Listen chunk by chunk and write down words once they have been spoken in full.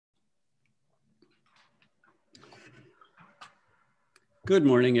Good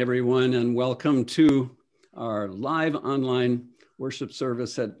morning, everyone, and welcome to our live online worship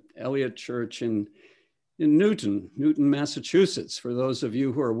service at Eliot Church in Newton, Massachusetts, for those of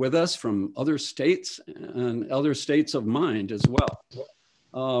you who are with us from other states and other states of mind as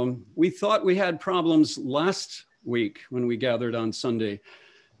well. We thought we had problems last week when we gathered on Sunday.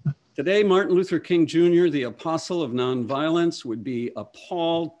 Today, Martin Luther King Jr., the apostle of nonviolence, would be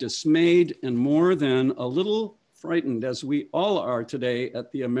appalled, dismayed, and more than a little frightened, as we all are today,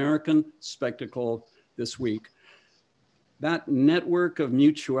 at the American spectacle this week. That network of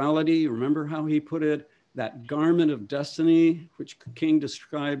mutuality, remember how he put it, that garment of destiny, which King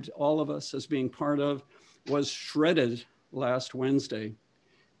described all of us as being part of, was shredded last Wednesday.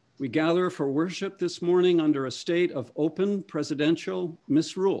 We gather for worship this morning under a state of open presidential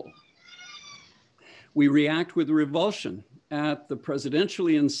misrule. We react with revulsion at the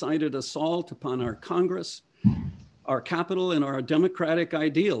presidentially incited assault upon our Congress, our Capitol, and our democratic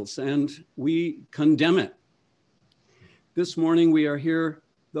ideals, and we condemn it. This morning we are here,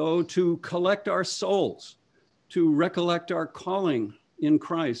 though, to collect our souls, to recollect our calling in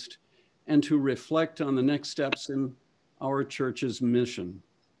Christ, and to reflect on the next steps in our church's mission.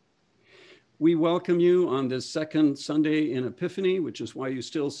 We welcome you on this second Sunday in Epiphany, which is why you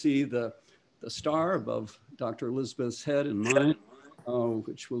still see the star above Dr. Elizabeth's head and mine,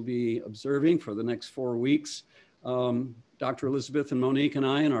 which we'll be observing for the next 4 weeks. Dr. Elizabeth and Monique and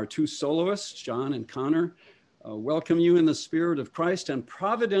I and our two soloists, John and Connor, welcome you in the spirit of Christ. And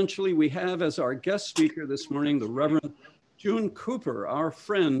providentially, we have as our guest speaker this morning, the Reverend June Cooper, our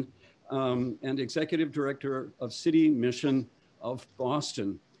friend and Executive Director of City Mission of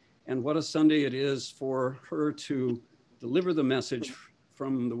Boston. And what a Sunday it is for her to deliver the message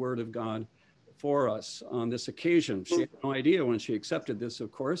from the Word of God for us on this occasion. She had no idea when she accepted this,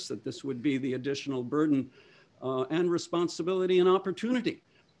 of course, that this would be the additional burden and responsibility and opportunity,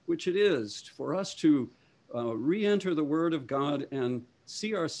 which it is for us to re-enter the Word of God and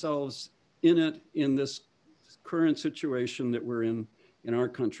see ourselves in it in this current situation that we're in our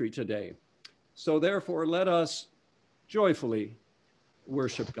country today. So therefore, let us joyfully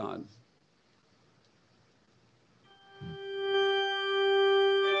worship God.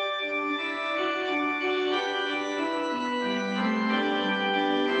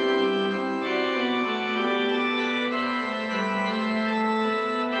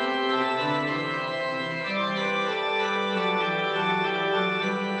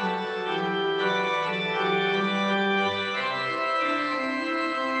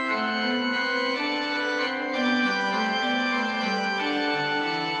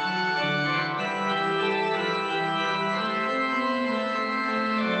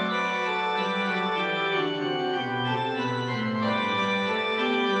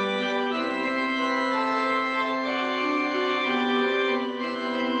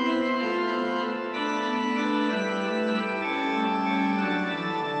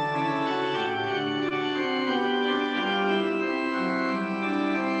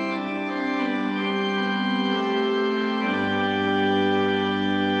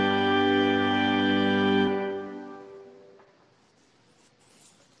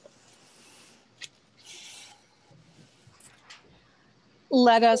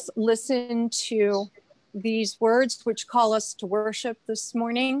 Let us listen to these words which call us to worship this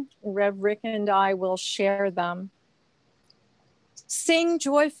morning. Rev Rick and I will share them. Sing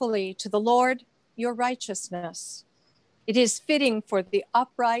joyfully to the Lord your righteousness. It is fitting for the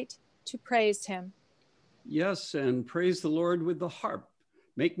upright to praise him. Yes, and praise the Lord with the harp.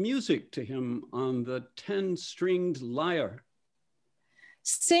 Make music to him on the 10-stringed lyre.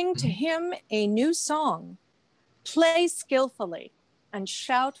 Sing to him a new song. Play skillfully and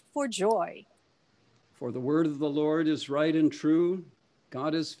shout for joy. For the word of the Lord is right and true.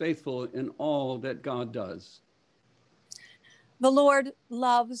 God is faithful in all that God does. The Lord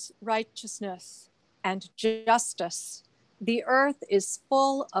loves righteousness and justice. The earth is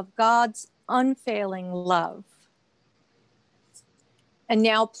full of God's unfailing love. And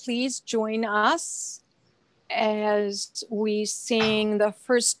now please join us as we sing the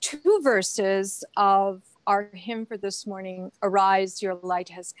first 2 verses of our hymn for this morning, Arise, Your Light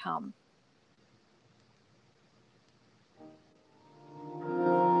Has Come.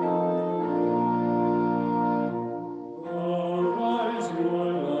 Arise,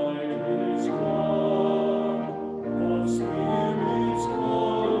 your light is come.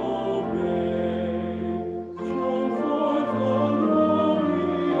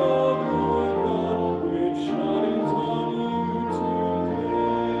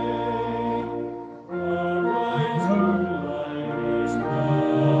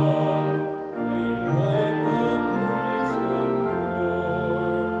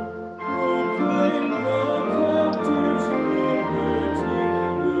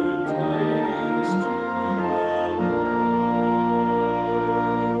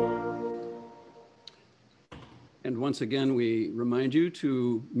 once again, we remind you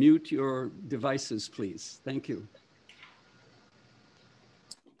to mute your devices, please. Thank you.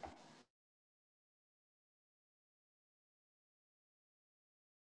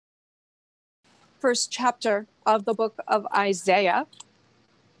 First chapter of the book of Isaiah.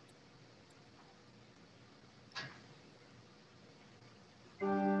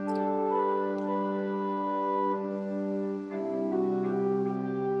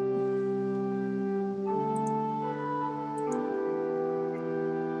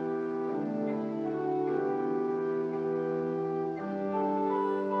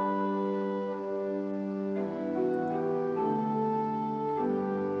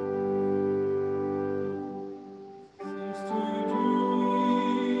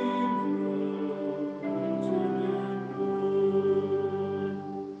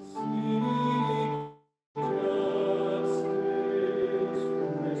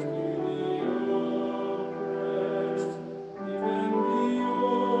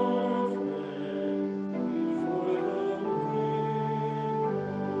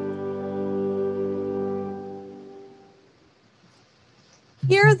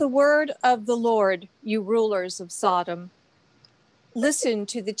 Hear the word of the Lord, you rulers of Sodom. Listen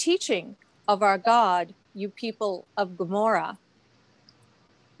to the teaching of our God, you people of Gomorrah.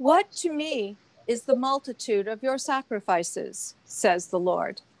 What to me is the multitude of your sacrifices, says the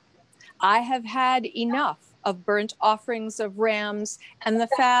Lord. I have had enough of burnt offerings of rams and the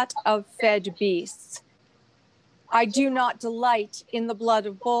fat of fed beasts. I do not delight in the blood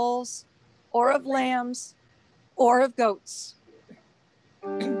of bulls or of lambs or of goats.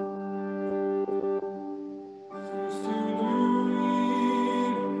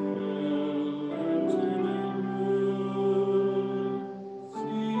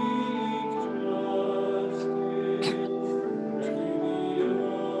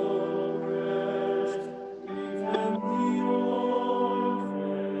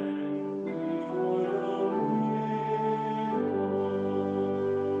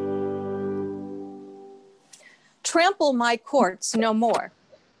 Trample my courts no more.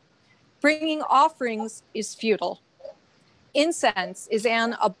 Bringing offerings is futile. Incense is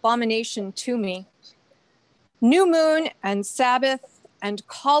an abomination to me. New moon and Sabbath and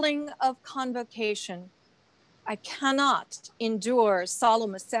calling of convocation. I cannot endure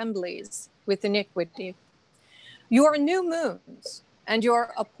solemn assemblies with iniquity. Your new moons and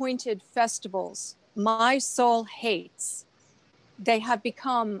your appointed festivals, my soul hates. They have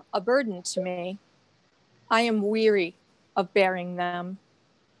become a burden to me. I am weary of bearing them.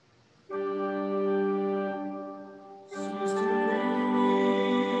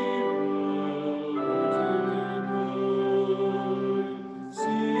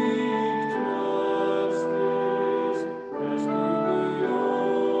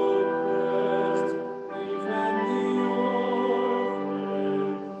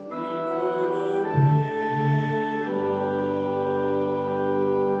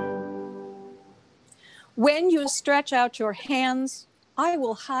 When you stretch out your hands, I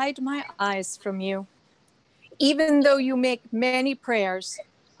will hide my eyes from you. Even though you make many prayers,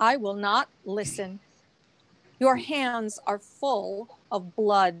 I will not listen. Your hands are full of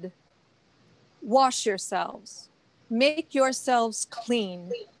blood. Wash yourselves. Make yourselves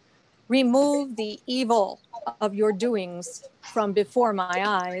clean. Remove the evil of your doings from before my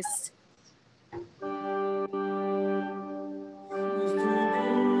eyes.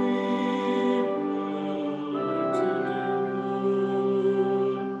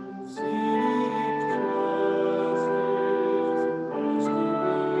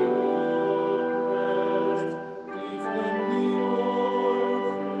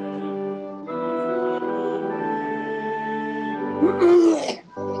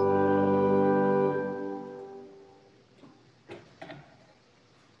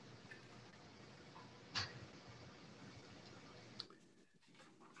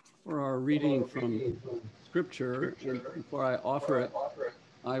 For our reading from Scripture, and before I offer it,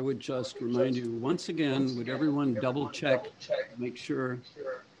 I would just remind you once again, would everyone double check, make sure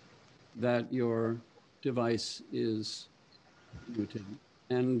that your device is muted.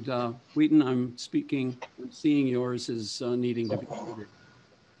 And Wheaton, I'm seeing yours is needing to be muted.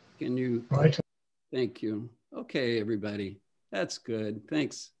 Can you? Right. Thank you. Okay, everybody, that's good,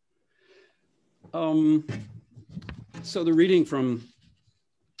 thanks. So the reading from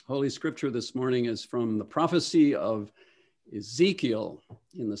Holy Scripture this morning is from the prophecy of Ezekiel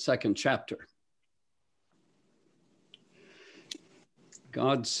in the 2nd chapter.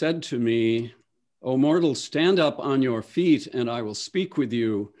 God said to me, O mortal, stand up on your feet and I will speak with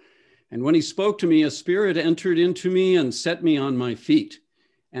you. And when he spoke to me, a spirit entered into me and set me on my feet.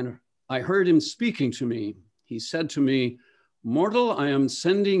 And I heard him speaking to me. He said to me, "Mortal, I am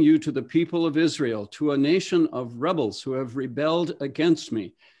sending you to the people of Israel, to a nation of rebels who have rebelled against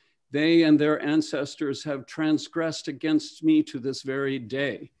me. They and their ancestors have transgressed against me to this very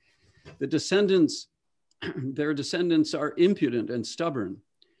day. Their descendants are impudent and stubborn.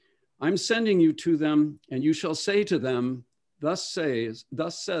 I'm sending you to them, and you shall say to them, thus says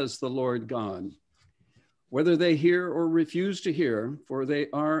the Lord God. Whether they hear or refuse to hear, for they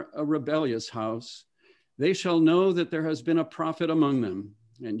are a rebellious house, they shall know that there has been a prophet among them.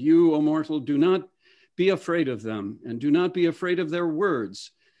 And you, O mortal, do not be afraid of them, and do not be afraid of their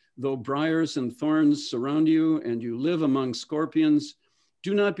words. Though briars and thorns surround you, and you live among scorpions,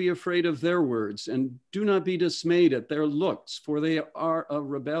 do not be afraid of their words, and do not be dismayed at their looks, for they are a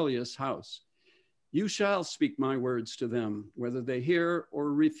rebellious house. You shall speak my words to them, whether they hear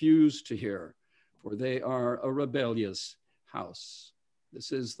or refuse to hear, for they are a rebellious house."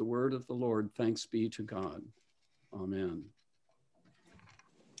 This is the word of the Lord. Thanks be to God. Amen.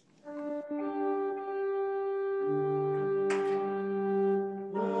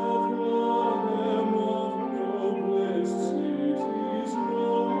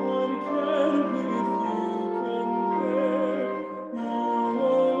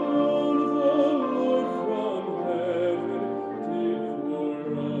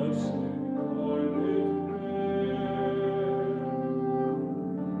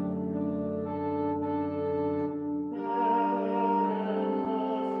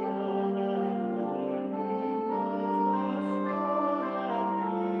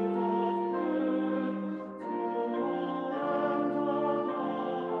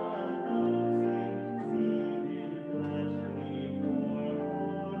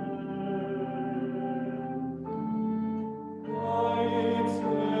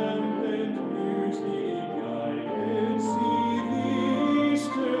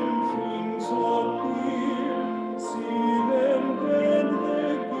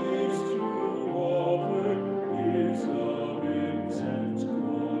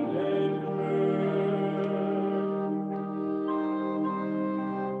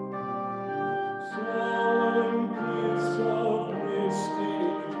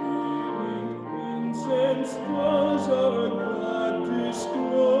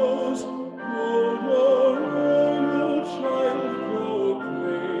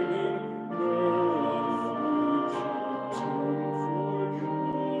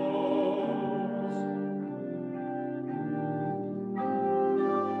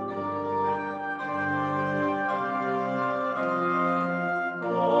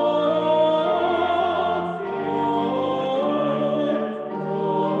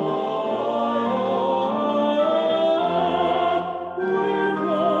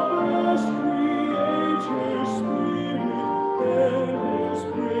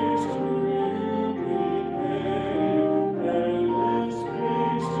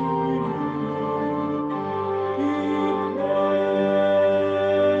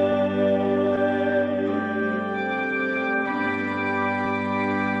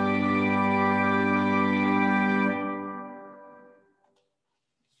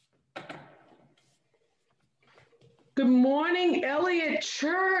 Good morning, Eliot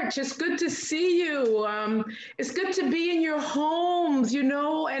Church. It's good to see you. It's good to be in your homes, you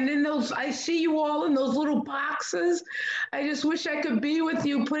know, and in those, I see you all in those little boxes. I just wish I could be with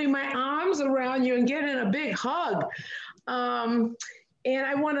you, putting my arms around you and getting a big hug. And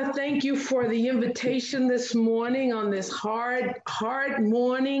I want to thank you for the invitation this morning on this hard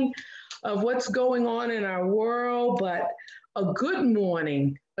morning of what's going on in our world, but a good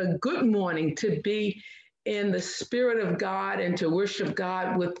morning to be in the Spirit of God and to worship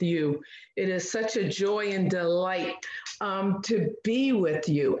God with you. It is such a joy and delight to be with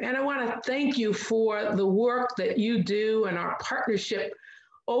you. And I want to thank you for the work that you do and our partnership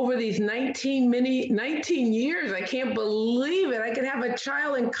over these 19 years. I can't believe it. I could have a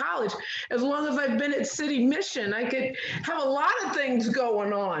child in college. As long as I've been at City Mission, I could have a lot of things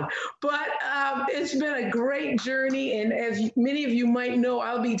going on. But it's been a great journey. And as many of you might know,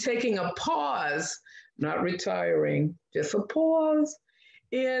 I'll be taking a pause, not retiring, just a pause,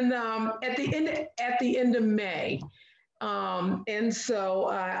 in at the end of May. And so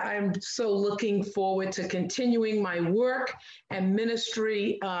I'm so looking forward to continuing my work and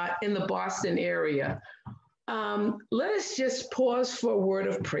ministry in the Boston area. Let us just pause for a word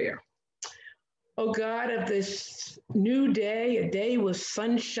of prayer. Oh God, of this new day, a day with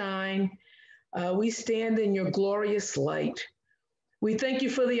sunshine, we stand in your glorious light. We thank you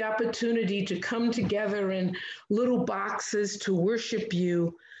for the opportunity to come together in little boxes to worship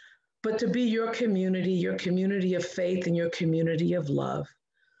you, but to be your community of faith and your community of love.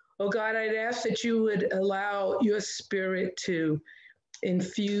 Oh God, I'd ask that you would allow your spirit to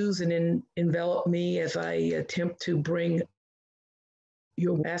infuse and envelop me as I attempt to bring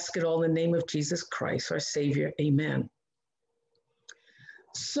your ask it all in the name of Jesus Christ, our Savior. Amen.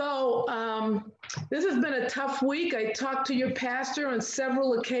 So this has been a tough week. I talked to your pastor on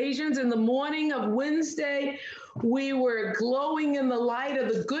several occasions. In the morning of Wednesday, we were glowing in the light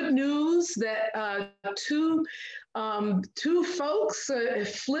of the good news that two folks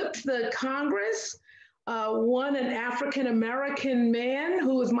flipped the Congress. One, an African-American man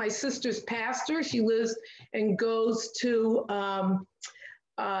who was my sister's pastor. She lives and goes to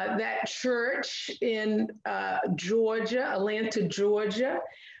that church in Georgia, Atlanta, Georgia,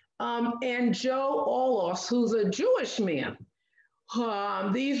 and Joe Olos, who's a Jewish man.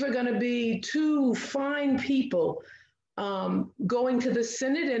 These are going to be two fine people going to the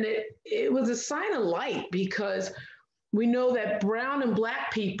Senate, and it was a sign of light because we know that brown and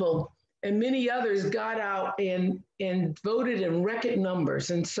black people and many others got out and voted in record numbers.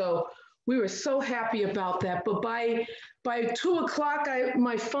 And so we were so happy about that. But by 2 o'clock,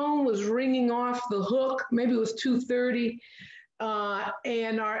 my phone was ringing off the hook. Maybe it was 2:30.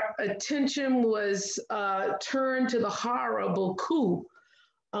 And our attention was turned to the horrible coup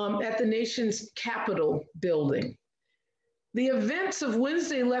at the nation's Capitol building. The events of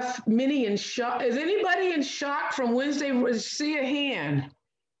Wednesday left many in shock. Is anybody in shock from Wednesday? See a hand.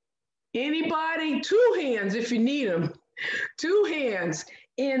 Anybody? 2 hands if you need them. 2 hands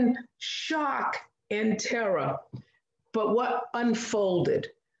in shock and terror. But what unfolded?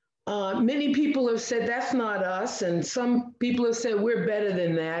 Many people have said that's not us, and some people have said we're better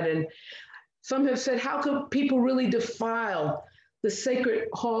than that, and some have said how could people really defile the sacred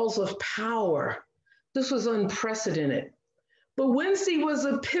halls of power? This was unprecedented. But Wednesday was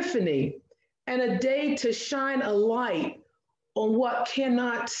Epiphany and a day to shine a light on what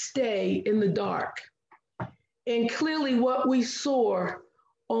cannot stay in the dark. And clearly what we saw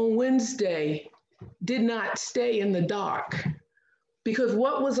on Wednesday did not stay in the dark, because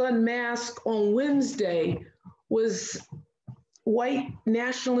what was unmasked on Wednesday was white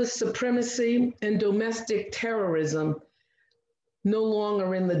nationalist supremacy and domestic terrorism no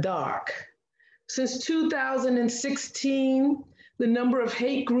longer in the dark. Since 2016, the number of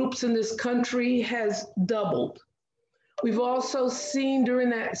hate groups in this country has doubled. We've also seen during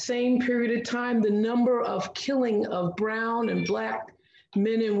that same period of time the number of killing of brown and black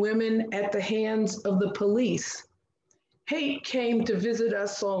men and women at the hands of the police. Hate came to visit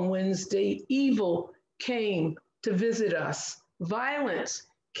us on Wednesday. Evil came to visit us. Violence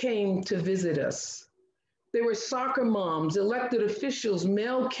came to visit us. There were soccer moms, elected officials,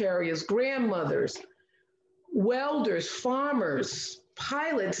 mail carriers, grandmothers, welders, farmers,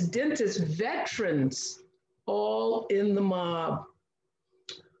 pilots, dentists, veterans, all in the mob.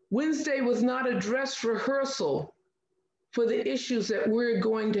 Wednesday was not a dress rehearsal for the issues that we're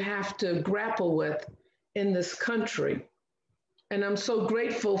going to have to grapple with in this country. And I'm so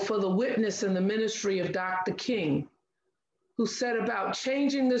grateful for the witness and the ministry of Dr. King, who set about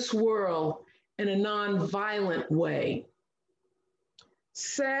changing this world in a nonviolent way.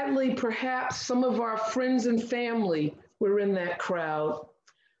 Sadly, perhaps some of our friends and family were in that crowd.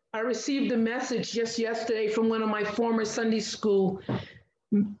 I received a message just yesterday from one of my former Sunday school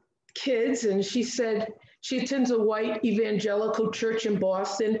kids, and she said she attends a white evangelical church in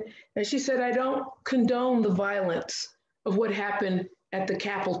Boston, and she said, I don't condone the violence of what happened at the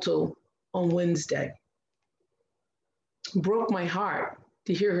Capitol on Wednesday. It broke my heart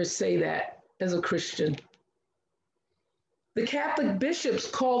to hear her say that as a Christian. The Catholic bishops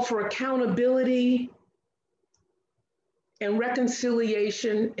called for accountability and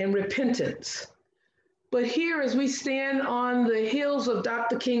reconciliation and repentance. But here, as we stand on the heels of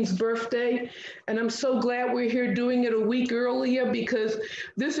Dr. King's birthday, and I'm so glad we're here doing it a week earlier, because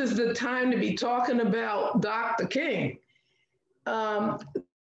this is the time to be talking about Dr. King. Dr.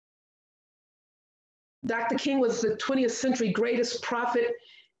 King was the 20th century greatest prophet,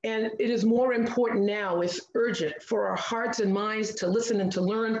 and it is more important now, it's urgent for our hearts and minds to listen and to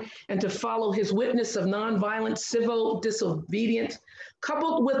learn and to follow his witness of nonviolent civil disobedience,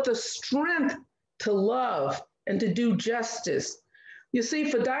 coupled with the strength to love and to do justice. You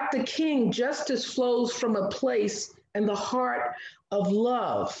see, for Dr. King, justice flows from a place and the heart of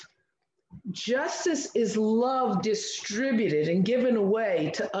love. Justice is love distributed and given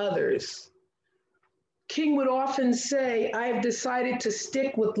away to others. King would often say, I have decided to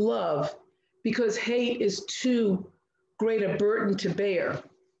stick with love because hate is too great a burden to bear.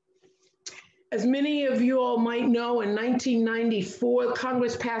 As many of you all might know, in 1994,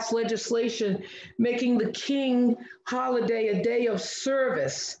 Congress passed legislation making the King holiday a day of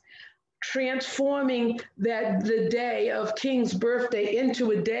service. transforming the day of King's birthday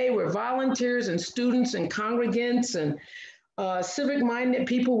into a day where volunteers and students and congregants and civic-minded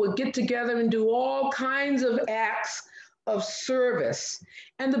people would get together and do all kinds of acts of service.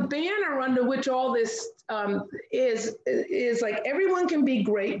 And the banner under which all this is like, everyone can be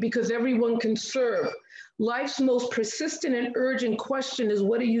great because everyone can serve. Life's most persistent and urgent question is,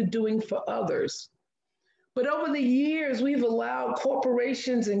 what are you doing for others? But over the years, we've allowed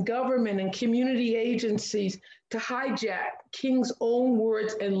corporations and government and community agencies to hijack King's own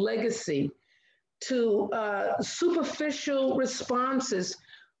words and legacy to superficial responses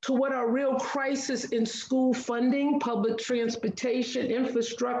to what are real crises in school funding, public transportation,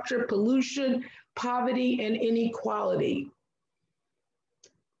 infrastructure, pollution, poverty, and inequality.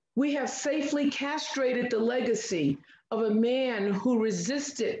 We have safely castrated the legacy of a man who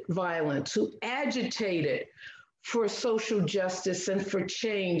resisted violence, who agitated for social justice and for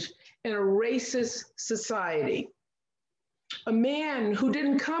change in a racist society. A man who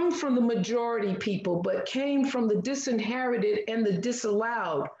didn't come from the majority people, but came from the disinherited and the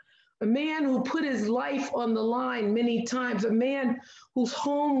disallowed. A man who put his life on the line many times, a man whose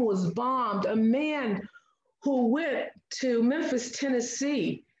home was bombed, a man who went to Memphis,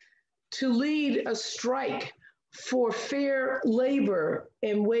 Tennessee to lead a strike for fair labor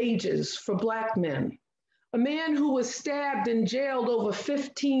and wages for Black men. A man who was stabbed and jailed over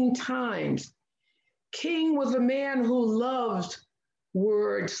 15 times. King was a man who loved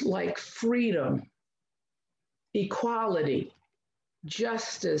words like freedom, equality,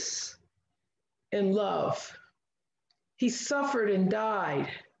 justice, and love. He suffered and died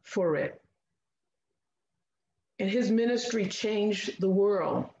for it. And his ministry changed the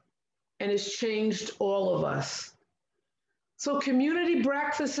world and has changed all of us. So community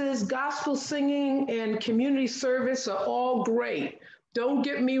breakfasts, gospel singing, and community service are all great. Don't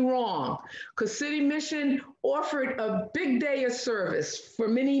get me wrong, because City Mission offered a big day of service for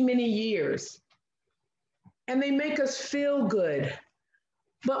many, many years. And they make us feel good.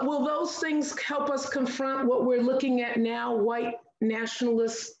 But will those things help us confront what we're looking at now, white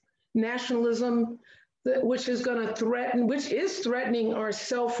nationalism, which is threatening our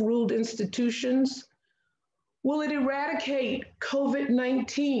self-ruled institutions? Will it eradicate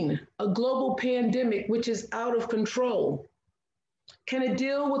COVID-19, a global pandemic which is out of control? Can it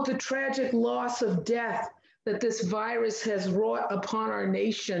deal with the tragic loss of death that this virus has wrought upon our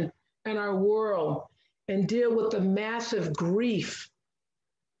nation and our world, and deal with the massive grief?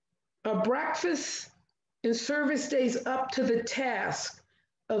 Are breakfast and service days up to the task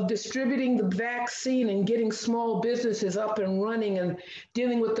of distributing the vaccine and getting small businesses up and running and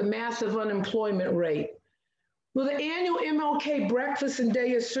dealing with the massive unemployment rate? Will the annual MLK breakfast and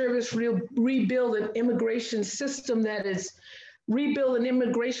day of service rebuild an immigration system that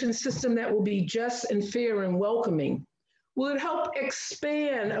will be just and fair and welcoming? Will it help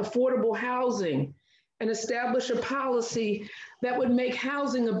expand affordable housing and establish a policy that would make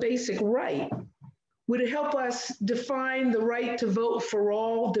housing a basic right? Would it help us define the right to vote for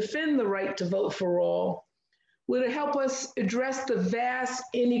all, defend the right to vote for all? Would it help us address the vast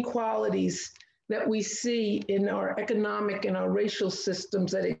inequalities that we see in our economic and our racial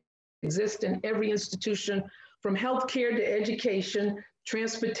systems that exist in every institution, from healthcare to education,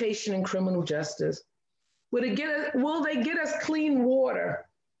 transportation, and criminal justice? Will they get us clean water?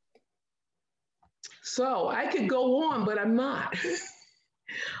 So I could go on, but I'm not.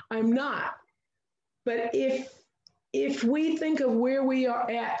 I'm not. But if we think of where we are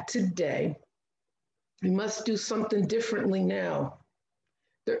at today, we must do something differently now.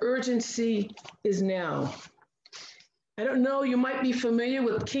 The urgency is now. I don't know, you might be familiar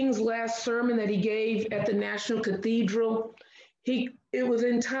with King's last sermon that he gave at the National Cathedral. It was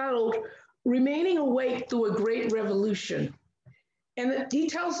entitled, Remaining Awake Through a Great Revolution. And he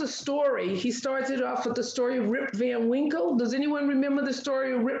tells the story. He starts it off with the story of Rip Van Winkle. Does anyone remember the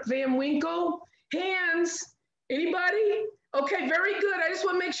story of Rip Van Winkle? Hands, anybody? Okay, very good. I just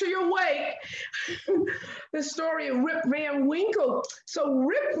want to make sure you're awake. The story of Rip Van Winkle. So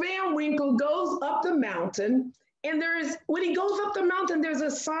Rip Van Winkle goes up the mountain, and when he goes up the mountain, there's a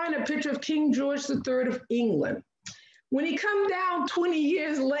sign, a picture of King George III of England. When he comes down 20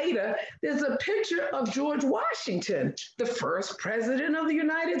 years later, there's a picture of George Washington, the first president of the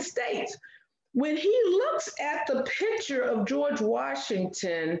United States. When he looks at the picture of George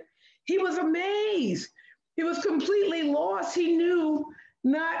Washington, he was amazed. He was completely lost. He knew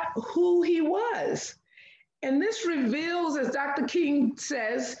not who he was. And this reveals, as Dr. King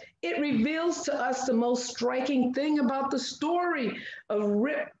says, it reveals to us the most striking thing about the story of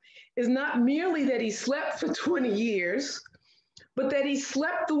Rip is not merely that he slept for 20 years, but that he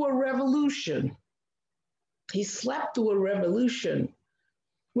slept through a revolution. He slept through a revolution.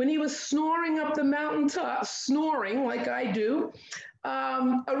 When he was snoring up the mountaintop, snoring like I do,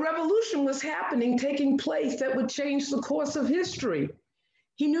 a revolution was happening, taking place that would change the course of history.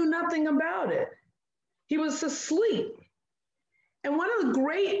 He knew nothing about it. He was asleep. And one of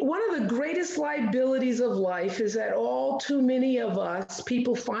the greatest liabilities of life is that all too many of us,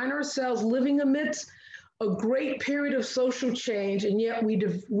 people, find ourselves living amidst a great period of social change, and yet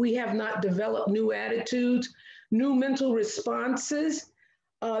we have not developed new attitudes, new mental responses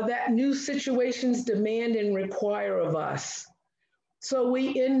that new situations demand and require of us. So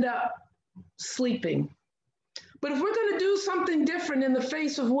we end up sleeping. But if we're going to do something different in the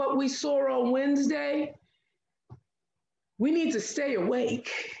face of what we saw on Wednesday, we need to stay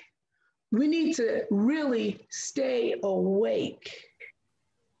awake. We need to really stay awake.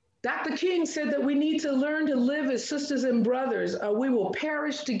 Dr. King said that we need to learn to live as sisters and brothers, or we will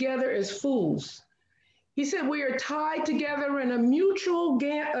perish together as fools. He said we are tied together in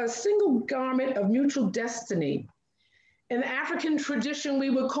a single garment of mutual destiny. In the African tradition, we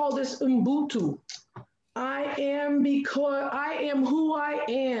would call this Ubuntu. I am who I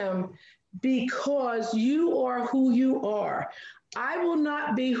am because you are who you are. I will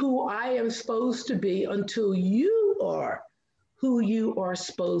not be who I am supposed to be until you are who you are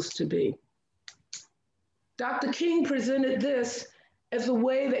supposed to be. Dr. King presented this as the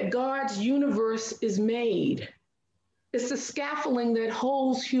way that God's universe is made. It's the scaffolding that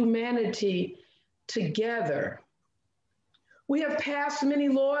holds humanity together. We have passed many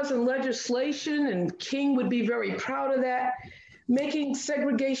laws and legislation, and King would be very proud of that, making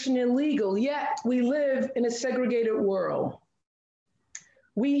segregation illegal, yet we live in a segregated world.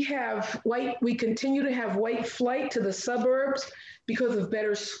 We continue to have white flight to the suburbs because of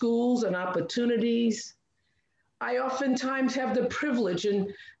better schools and opportunities. I oftentimes have the privilege,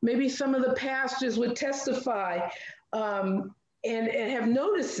 and maybe some of the pastors would testify and have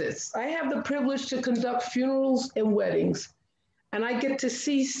noticed this. I have the privilege to conduct funerals and weddings, and I get to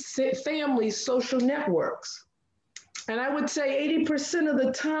see families' social networks. And I would say 80% of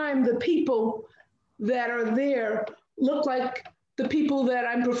the time, the people that are there look like the people that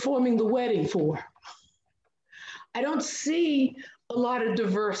I'm performing the wedding for. I don't see a lot of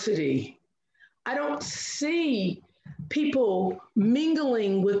diversity. I don't see people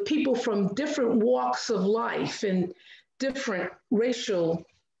mingling with people from different walks of life and different racial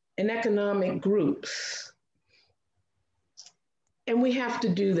and economic groups. And we have to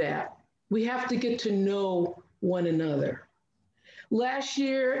do that. We have to get to know one another. Last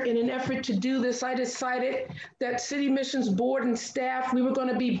year, in an effort to do this, I decided that City Missions Board and staff, we were going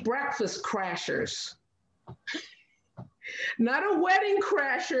to be breakfast crashers. Not a wedding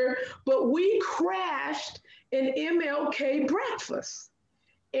crasher, but we crashed an MLK breakfast.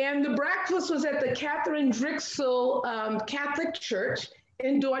 And the breakfast was at the Catherine Drexel Catholic Church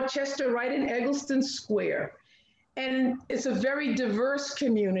in Dorchester, right in Eggleston Square. And it's a very diverse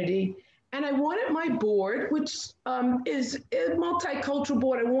community. And I wanted my board, which is a multicultural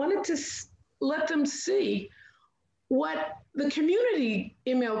board, I wanted to let them see what the community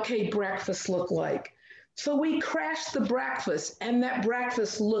MLK breakfast looked like. So we crashed the breakfast, and that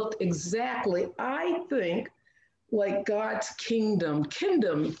breakfast looked exactly, I think, like God's kingdom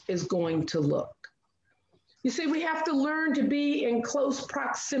is going to look. You see, we have to learn to be in close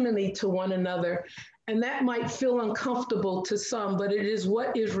proximity to one another, and that might feel uncomfortable to some, but it is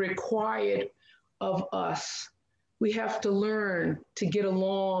what is required of us. We have to learn to get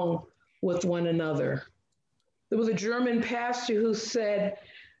along with one another. There was a German pastor who said,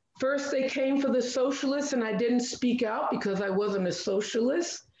 first they came for the socialists and I didn't speak out because I wasn't a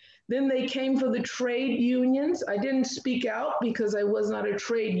socialist. Then they came for the trade unions. I didn't speak out because I was not a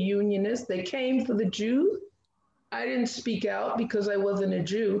trade unionist. They came for the Jews. I didn't speak out because I wasn't a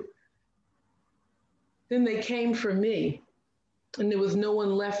Jew. Then they came for me, and there was no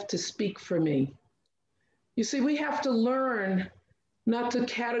one left to speak for me. You see, we have to learn not to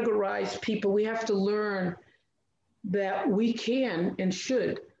categorize people. We have to learn that we can and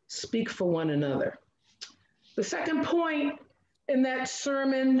should speak for one another. The second point in that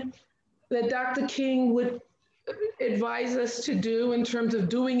sermon that Dr. King would advise us to do in terms of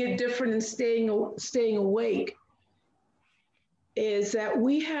doing it different and staying awake is that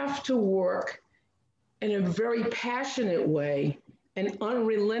we have to work in a very passionate way and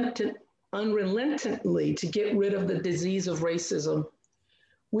unrelentingly to get rid of the disease of racism.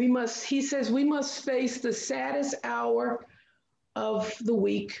 He says we must face the saddest hour of the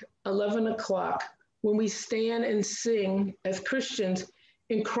week, 11 o'clock, when we stand and sing as Christians,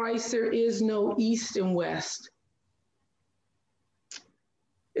 in Christ there is no east and west.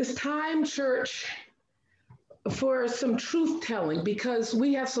 It's time, church, for some truth telling, because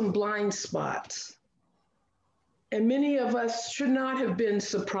we have some blind spots. And many of us should not have been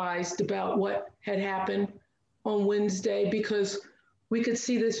surprised about what had happened on Wednesday, because we could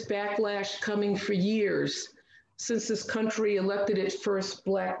see this backlash coming for years since this country elected its first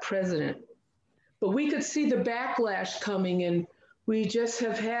Black president. But we could see the backlash coming, and we just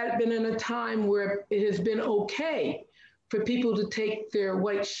have been in a time where it has been okay for people to take their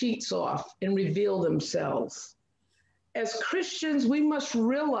white sheets off and reveal themselves. As Christians, we must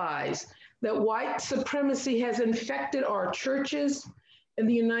realize that white supremacy has infected our churches in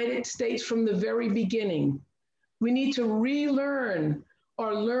the United States from the very beginning. We need to relearn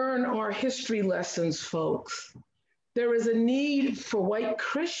or learn our history lessons, folks. There is a need for white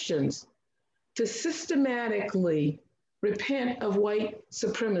Christians to systematically repent of white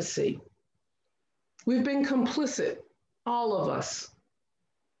supremacy. We've been complicit, all of us,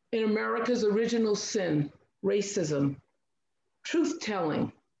 in America's original sin, racism,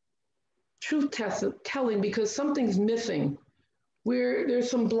 truth-telling because something's missing. There's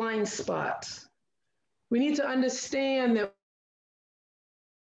some blind spots. We need to understand that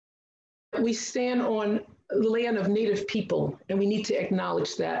we stand on the land of Native people, and we need to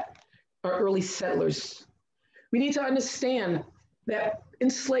acknowledge that, our early settlers. We need to understand that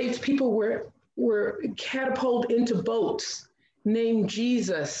enslaved people were catapulted into boats named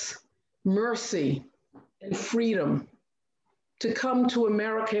Jesus, mercy, and freedom to come to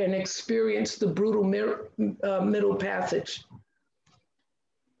America and experience the brutal Middle Passage.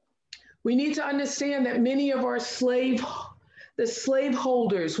 We need to understand that many of our the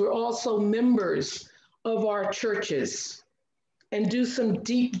slaveholders were also members of our churches, and do some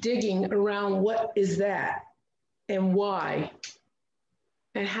deep digging around what is that and why,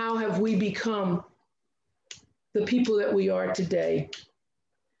 and how have we become the people that we are today.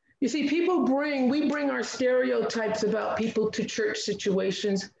 You see, we bring our stereotypes about people to church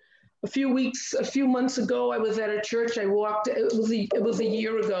situations. A few months ago, I was at a church. It was a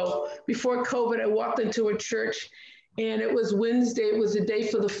year ago, before COVID. I walked into a church, and it was Wednesday. It was a day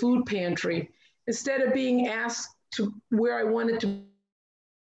for the food pantry. Instead of being asked to where I wanted to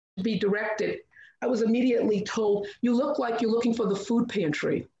be directed, I was immediately told, "You look like you're looking for the food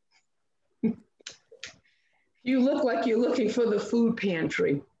pantry." You look like you're looking for the food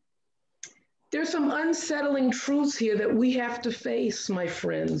pantry. There's some unsettling truths here that we have to face, my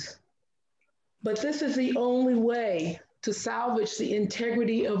friends. But this is the only way to salvage the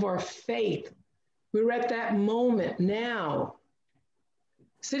integrity of our faith. We're at that moment now.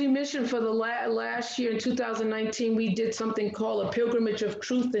 City Mission, for the last year in 2019, we did something called a pilgrimage of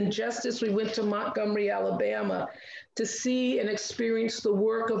truth and justice. We went to Montgomery, Alabama, to see and experience the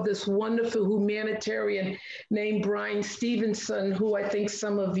work of this wonderful humanitarian named Brian Stevenson, who I think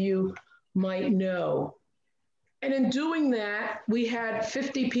some of you might know. And in doing that, we had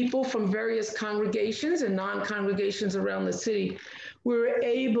 50 people from various congregations and non-congregations around the city. We were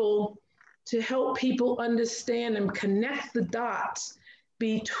able to help people understand and connect the dots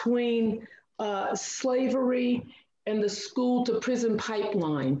between slavery and the school to prison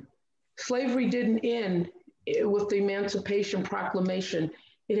pipeline. Slavery didn't end with the Emancipation Proclamation.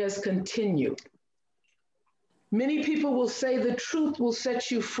 It has continued. Many people will say the truth will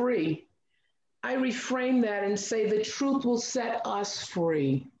set you free. I reframe that and say the truth will set us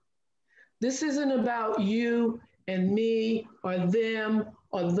free. This isn't about you and me or them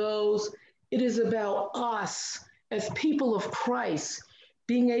or those. It is about us as people of Christ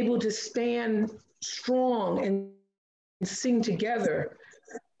being able to stand strong and sing together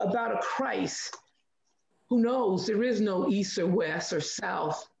about a Christ who knows there is no east or west or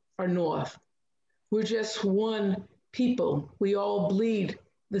south or north. We're just one people. We all bleed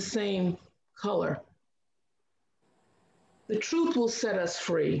the same color. The truth will set us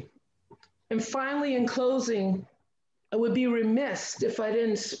free. And finally, in closing, I would be remiss if I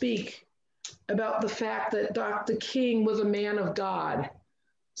didn't speak about the fact that Dr. King was a man of God.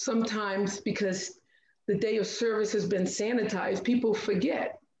 Sometimes, because the day of service has been sanitized, people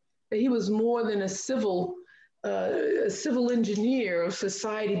forget that he was more than a civil engineer of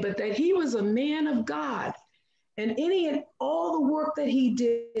society, but that he was a man of God. And any and all the work that he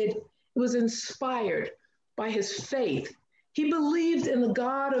did was inspired by his faith. He believed in the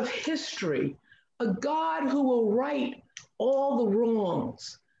God of history, a God who will right all the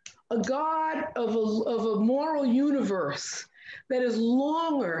wrongs, a God of a moral universe that is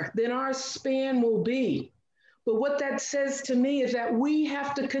longer than our span will be. But what that says to me is that we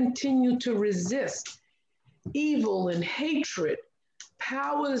have to continue to resist evil and hatred,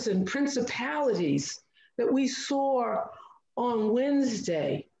 powers and principalities that we saw on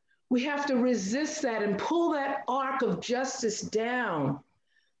Wednesday. We have to resist that and pull that arc of justice down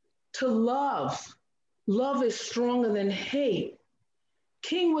to love. Love is stronger than hate.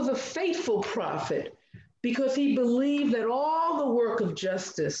 King was a faithful prophet because he believed that all the work of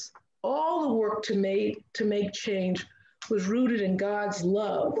justice, all the work to make change was rooted in God's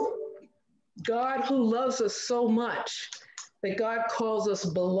love. God who loves us so much that God calls us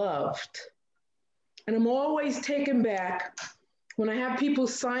beloved. And I'm always taken back when I have people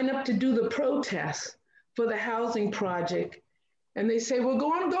sign up to do the protest for the housing project. And they say, we're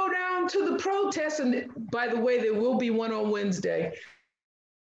going to go down to the protest. And by the way, there will be one on Wednesday.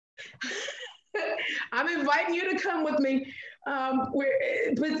 I'm inviting you to come with me.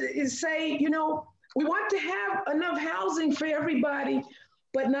 But say, you know, we want to have enough housing for everybody,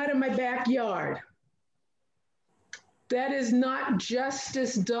 but not in my backyard. That is not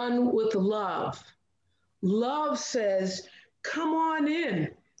justice done with love. Love says, come on in.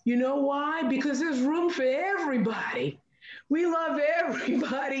 You know why? Because there's room for everybody. We love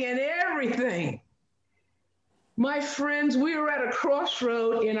everybody and everything. My friends, we are at a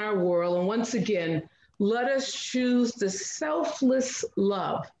crossroad in our world. And once again, let us choose the selfless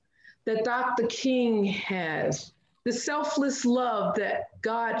love that Dr. King has, the selfless love that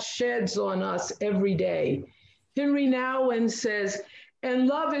God sheds on us every day. Henry Nouwen says, and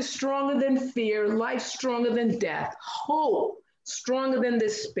love is stronger than fear, life stronger than death, hope stronger than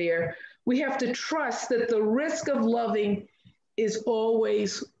despair. We have to trust that the risk of loving is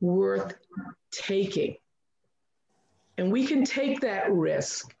always worth taking. And we can take that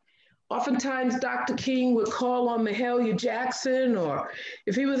risk. Oftentimes, Dr. King would call on Mahalia Jackson, or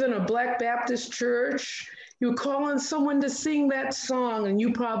if he was in a Black Baptist church, he would call on someone to sing that song, and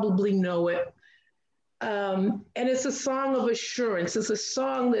you probably know it. And it's a song of assurance. It's a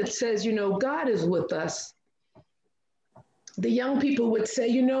song that says, you know, God is with us. The young people would say,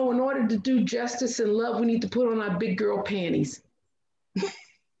 you know, in order to do justice and love, we need to put on our big girl panties.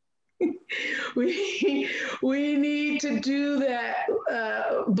 we need to do that,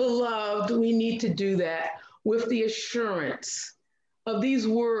 beloved. We need to do that with the assurance of these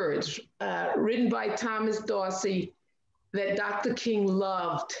words written by Thomas Dorsey that Dr. King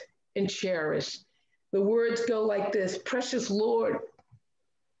loved and cherished. The words go like this: precious Lord,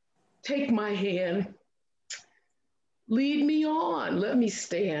 take my hand, lead me on, let me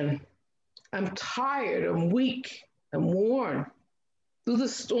stand. I'm tired, I'm weak, I'm worn. Through the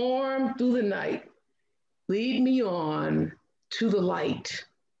storm, through the night, lead me on to the light.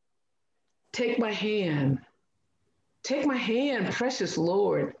 Take my hand, precious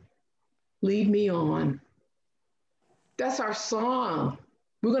Lord, lead me on. That's our song.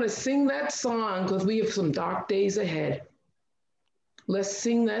 We're going to sing that song because we have some dark days ahead. Let's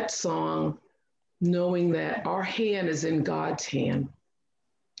sing that song knowing that our hand is in God's hand.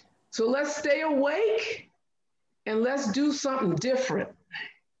 So let's stay awake and let's do something different.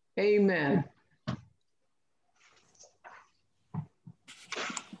 Amen.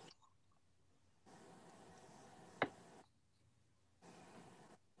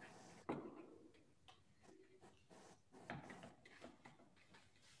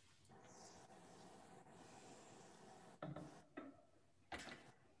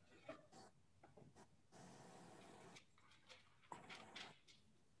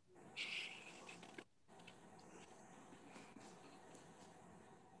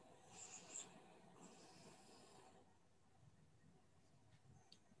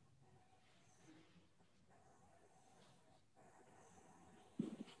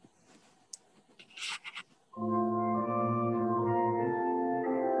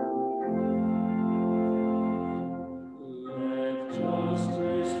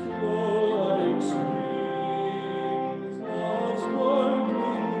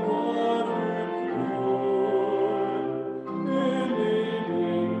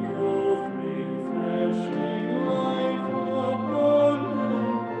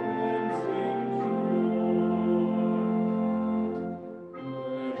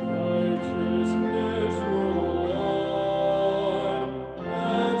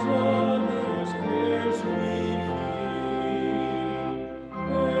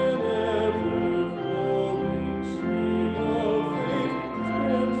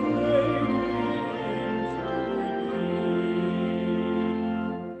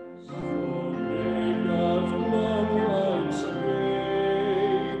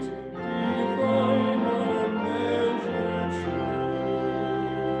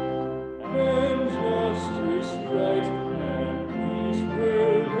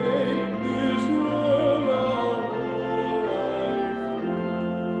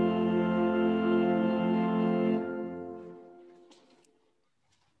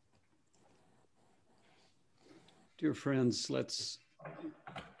 Dear friends, let's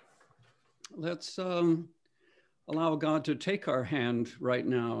allow God to take our hand right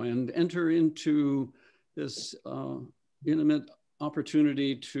now and enter into this intimate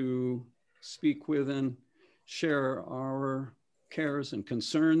opportunity to speak with and share our cares and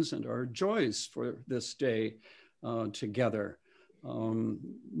concerns and our joys for this day together.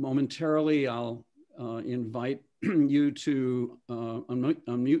 Momentarily, I'll invite you to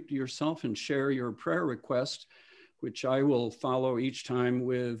unmute yourself and share your prayer request, which I will follow each time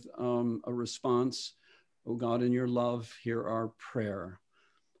with a response. Oh God, in your love, hear our prayer.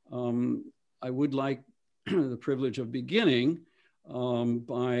 I would like the privilege of beginning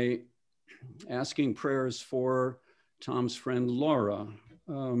by asking prayers for Tom's friend Laura,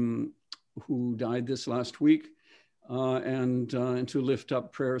 who died this last week, and to lift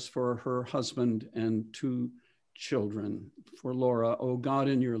up prayers for her husband and 2 children. For Laura, oh God,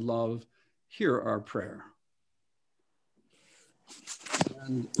 in your love, hear our prayer.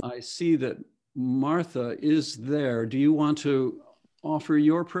 And I see that Martha is there. Do you want to offer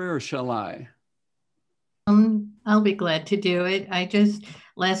your prayer, or shall I? I'll be glad to do it.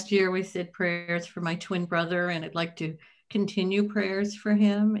 Last year we said prayers for my twin brother, and I'd like to continue prayers for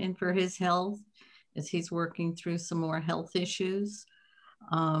him and for his health as he's working through some more health issues.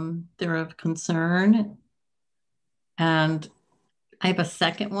 They're of concern. And I have a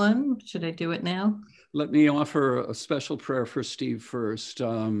second one. Should I do it now? Let me offer a special prayer for Steve first,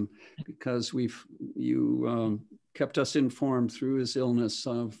 because you kept us informed through his illness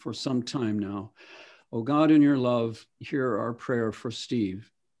for some time now. Oh God, in your love, hear our prayer for Steve.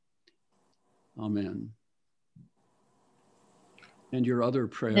 Amen. And your other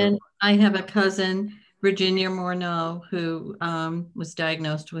prayer. And I have a cousin, Virginia Morneau, who was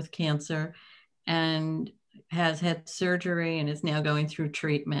diagnosed with cancer and has had surgery and is now going through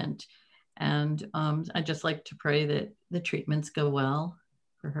treatment. And I'd just like to pray that the treatments go well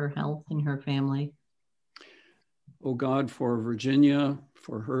for her health and her family. Oh God, for Virginia,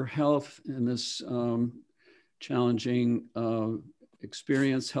 for her health in this challenging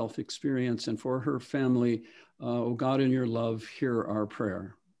health experience, and for her family, oh God, in your love, hear our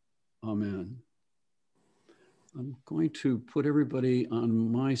prayer. Amen. I'm going to put everybody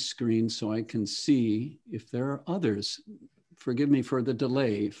on my screen so I can see if there are others. Forgive me for the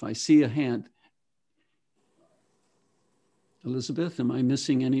delay. If I see a hand. Elizabeth, am I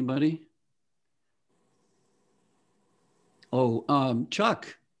missing anybody? Oh,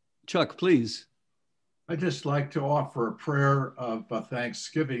 Chuck. Chuck, please. I'd just like to offer a prayer of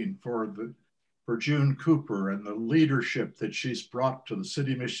thanksgiving for June Cooper and the leadership that she's brought to the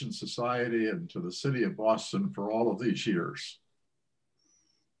City Mission Society and to the city of Boston for all of these years.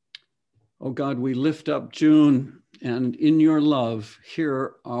 Oh God, we lift up June, and in your love,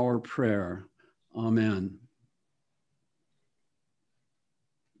 hear our prayer. Amen.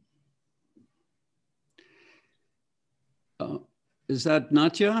 Is that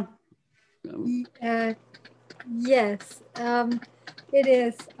Natya? Yes, it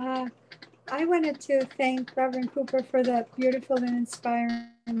is. I wanted to thank Reverend Cooper for that beautiful and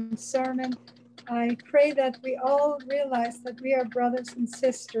inspiring sermon. I pray that we all realize that we are brothers and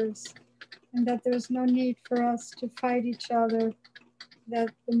sisters and that there's no need for us to fight each other,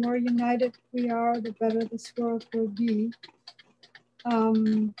 that the more united we are, the better this world will be.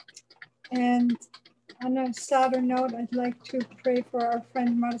 And on a sadder note, I'd like to pray for our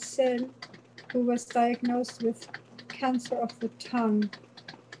friend Marcel, who was diagnosed with cancer of the tongue.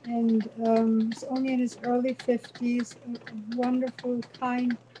 And he's only in his early 50s, a wonderful,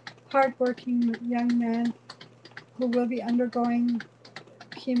 kind, hardworking young man who will be undergoing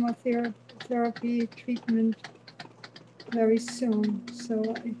chemotherapy treatment very soon.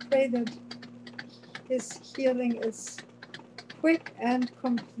 So I pray that his healing is quick and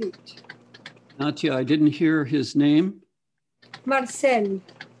complete. Natya, I didn't hear his name. Marcel.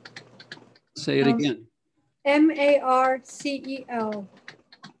 Say it again. M-A-R-C-E-L.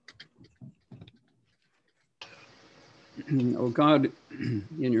 Oh God,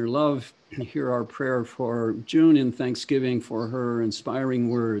 in your love, hear our prayer for June in thanksgiving for her inspiring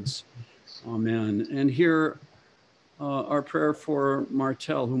words. Amen. And hear our prayer for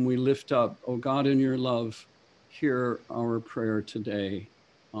Martel, whom we lift up. Oh God, in your love, hear our prayer today.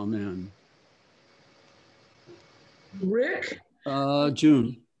 Amen. Rick?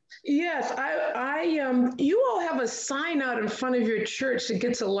 June. Yes, you all have a sign out in front of your church that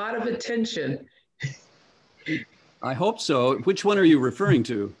gets a lot of attention. I hope so. Which one are you referring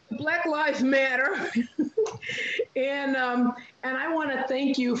to? Black Lives Matter. And I want to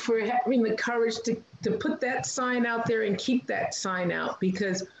thank you for having the courage to put that sign out there and keep that sign out,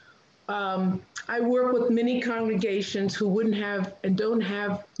 because I work with many congregations who wouldn't have and don't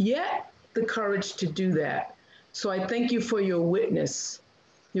have yet the courage to do that. So I thank you for your witness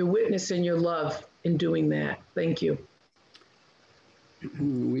and your love in doing that. Thank you.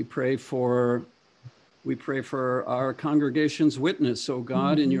 We pray for our congregation's witness. O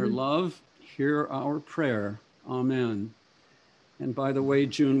God, in your love, hear our prayer. Amen. And by the way,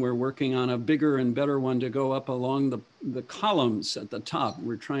 June, we're working on a bigger and better one to go up along the columns at the top.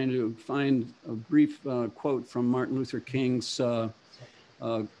 We're trying to find a brief quote from Martin Luther King's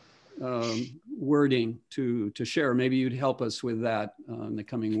wording to share. Maybe you'd help us with that in the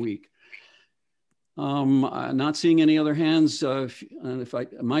coming week. Not seeing any other hands.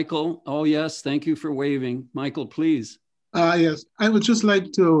 Michael, oh yes, thank you for waving. Michael, please. Yes, I would just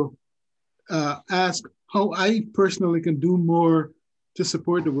like to ask how I personally can do more to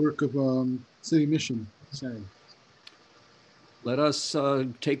support the work of City Mission. Sorry. Let us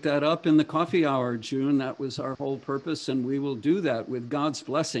take that up in the coffee hour, June. That was our whole purpose, and we will do that with God's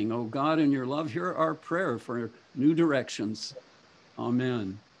blessing. Oh God, in your love, hear our prayer for new directions.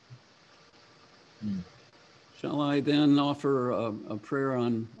 Amen. Shall I then offer a prayer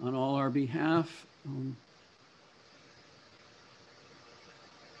on all our behalf?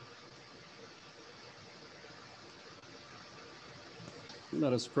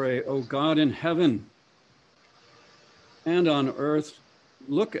 Let us pray. O God in heaven and on earth,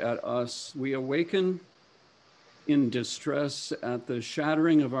 look at us. We awaken in distress at the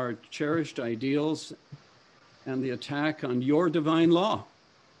shattering of our cherished ideals and the attack on your divine law.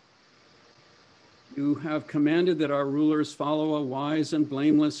 You have commanded that our rulers follow a wise and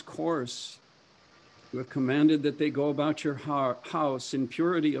blameless course. You have commanded that they go about your house in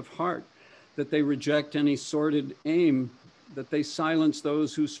purity of heart, that they reject any sordid aim, that they silence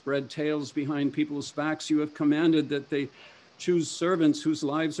those who spread tales behind people's backs. You have commanded that they choose servants whose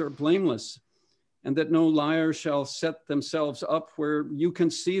lives are blameless, and that no liar shall set themselves up where you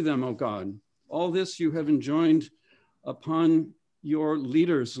can see them, O God. All this you have enjoined upon your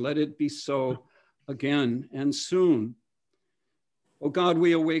leaders. Let it be so again and soon. O God,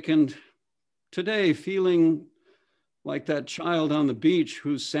 we awakened today feeling like that child on the beach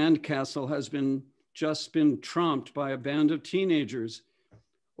whose sandcastle has just been trumped by a band of teenagers.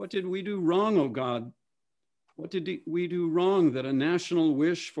 What did we do wrong, O God? What did we do wrong that a national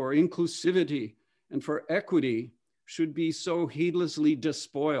wish for inclusivity and for equity should be so heedlessly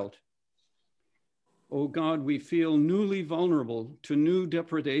despoiled? O God, we feel newly vulnerable to new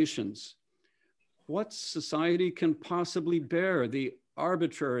depredations. What society can possibly bear the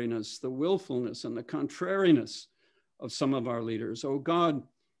arbitrariness, the willfulness, and the contrariness of some of our leaders? Oh God,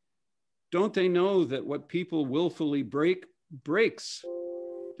 don't they know that what people willfully breaks,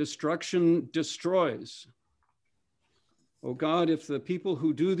 destruction destroys? Oh God, if the people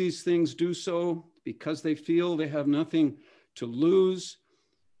who do these things do so because they feel they have nothing to lose,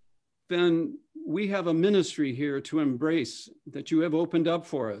 then we have a ministry here to embrace that you have opened up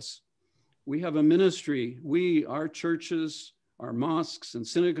for us. We have a ministry. We, our churches, our mosques and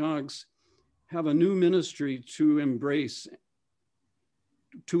synagogues, have a new ministry to embrace,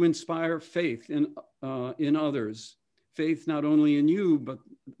 to inspire faith in others. Faith not only in you, but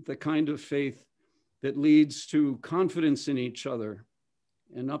the kind of faith that leads to confidence in each other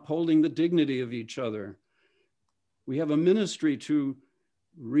and upholding the dignity of each other. We have a ministry to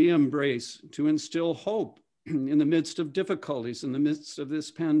re-embrace, to instill hope in the midst of difficulties, in the midst of this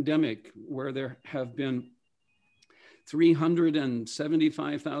pandemic, where there have been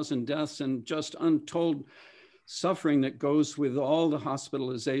 375,000 deaths and just untold suffering that goes with all the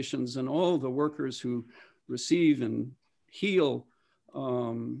hospitalizations and all the workers who receive and heal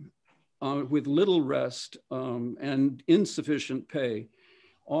with little rest and insufficient pay.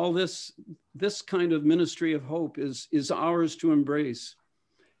 All this kind of ministry of hope is ours to embrace.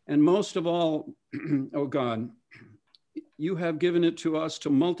 And most of all, oh God, you have given it to us to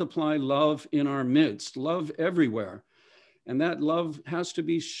multiply love in our midst, love everywhere. And that love has to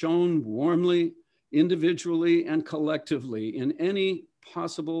be shown warmly, individually, and collectively in any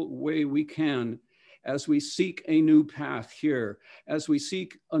possible way we can as we seek a new path here, as we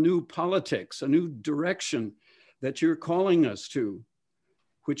seek a new politics, a new direction that you're calling us to,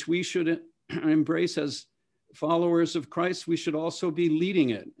 which we should embrace as followers of Christ. We should also be leading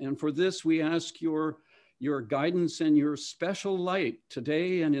it. And for this, we ask your guidance and your special light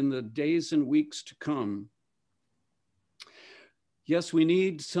today and in the days and weeks to come. Yes, we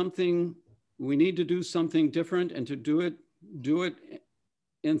need to do something different, and to do it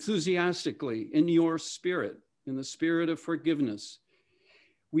enthusiastically in your spirit, in the spirit of forgiveness.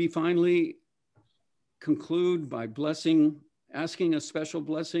 We finally conclude by blessing asking a special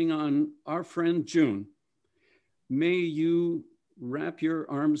blessing on our friend June. May you wrap your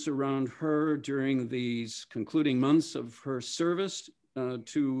arms around her during these concluding months of her service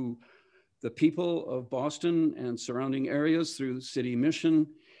to the people of Boston and surrounding areas through City Mission.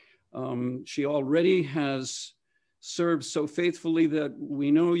 She already has served so faithfully that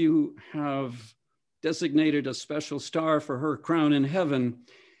we know you have designated a special star for her crown in heaven.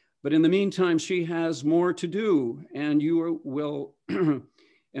 But in the meantime, she has more to do, and you will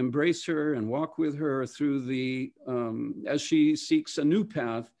embrace her and walk with her through the, as she seeks a new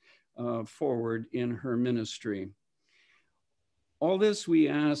path forward in her ministry. All this we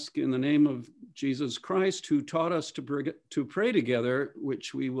ask in the name of Jesus Christ, who taught us to pray together,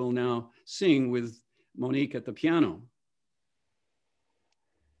 which we will now sing with Monique at the piano.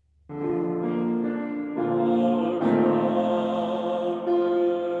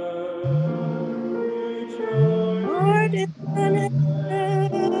 Lord is in it.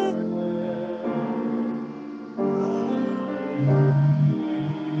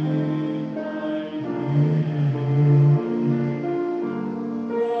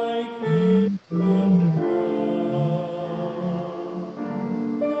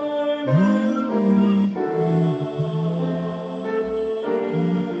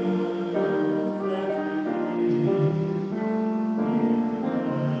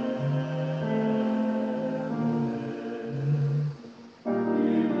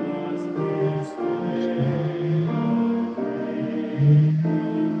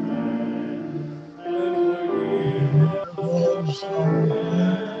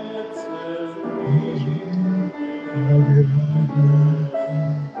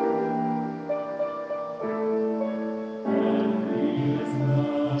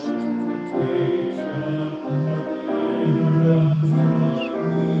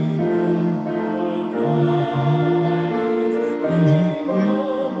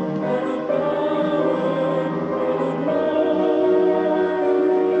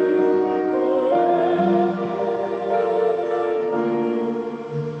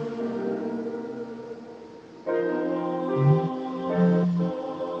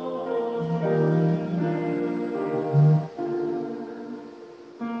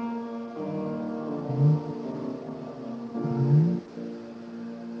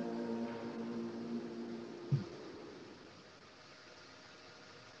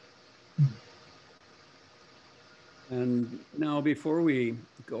 And now, before we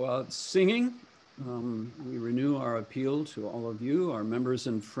go out singing, we renew our appeal to all of you, our members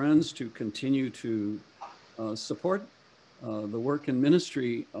and friends, to continue to support the work and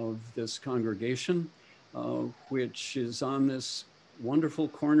ministry of this congregation, which is on this wonderful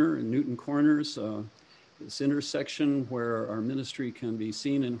corner in Newton Corners, this intersection where our ministry can be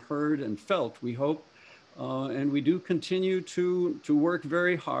seen and heard and felt, we hope. And we do continue to work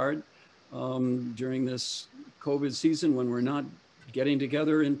very hard during this COVID season when we're not getting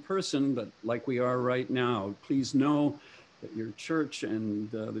together in person, but like we are right now. Please know that your church and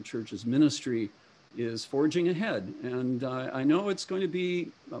the church's ministry is forging ahead. And I know it's going to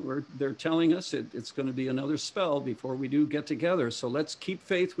be, they're telling us it's going to be another spell before we do get together. So let's keep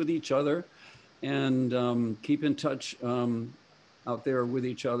faith with each other and keep in touch out there with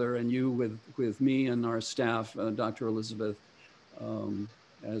each other, and you with me and our staff, Dr. Elizabeth,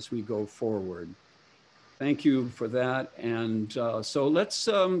 as we go forward. Thank you for that. And so let's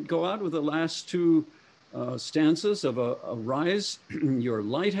go out with the last two stanzas of Arise, Your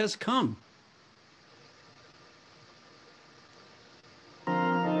Light Has Come.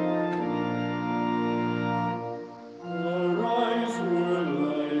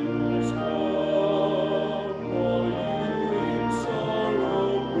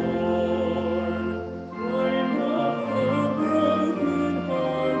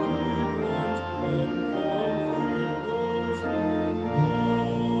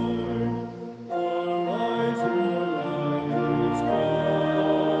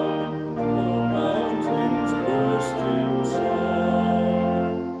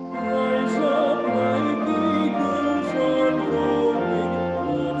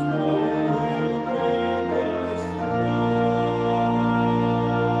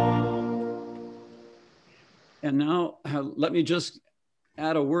 And now let me just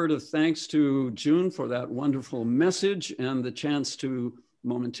add a word of thanks to June for that wonderful message and the chance to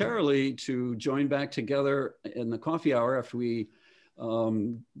momentarily to join back together in the coffee hour after we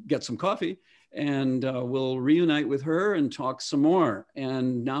get some coffee, and we'll reunite with her and talk some more.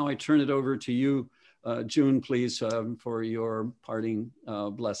 And now I turn it over to you, June, please, for your parting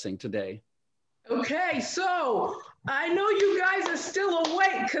blessing today. Okay, so I know you guys are still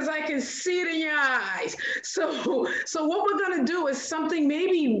awake because I can see it in your eyes. So what we're going to do is something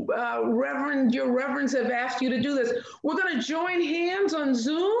maybe your reverends have asked you to do this. We're going to join hands on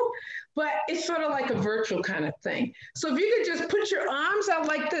Zoom, but it's sort of like a virtual kind of thing. So if you could just put your arms out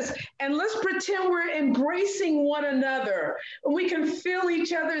like this, and let's pretend we're embracing one another. We can feel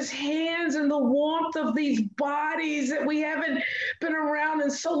each other's hands and the warmth of these bodies that we haven't been around in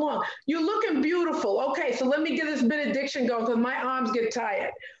so long. You're looking beautiful. Okay, so let me get this benediction going because my arms get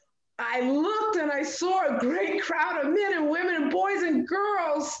tired. I looked and I saw a great crowd of men and women and boys and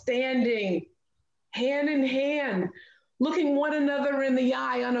girls standing hand in hand, looking one another in the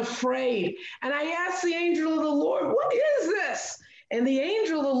eye, unafraid. And I asked the angel of the Lord, what is this? And the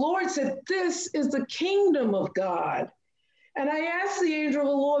angel of the Lord said, this is the kingdom of God. And I asked the angel of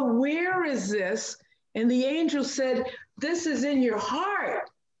the Lord, where is this? And the angel said, this is in your heart.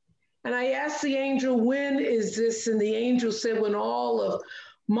 And I asked the angel, when is this? And the angel said, when all of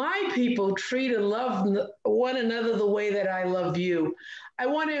my people treat and love one another the way that I love you. I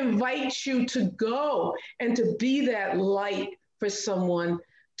want to invite you to go and to be that light for someone,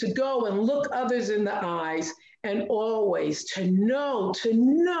 to go and look others in the eyes, and always to know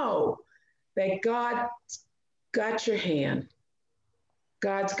that God got your hand.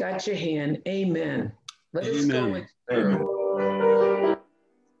 God's got your hand. Amen. Let us go.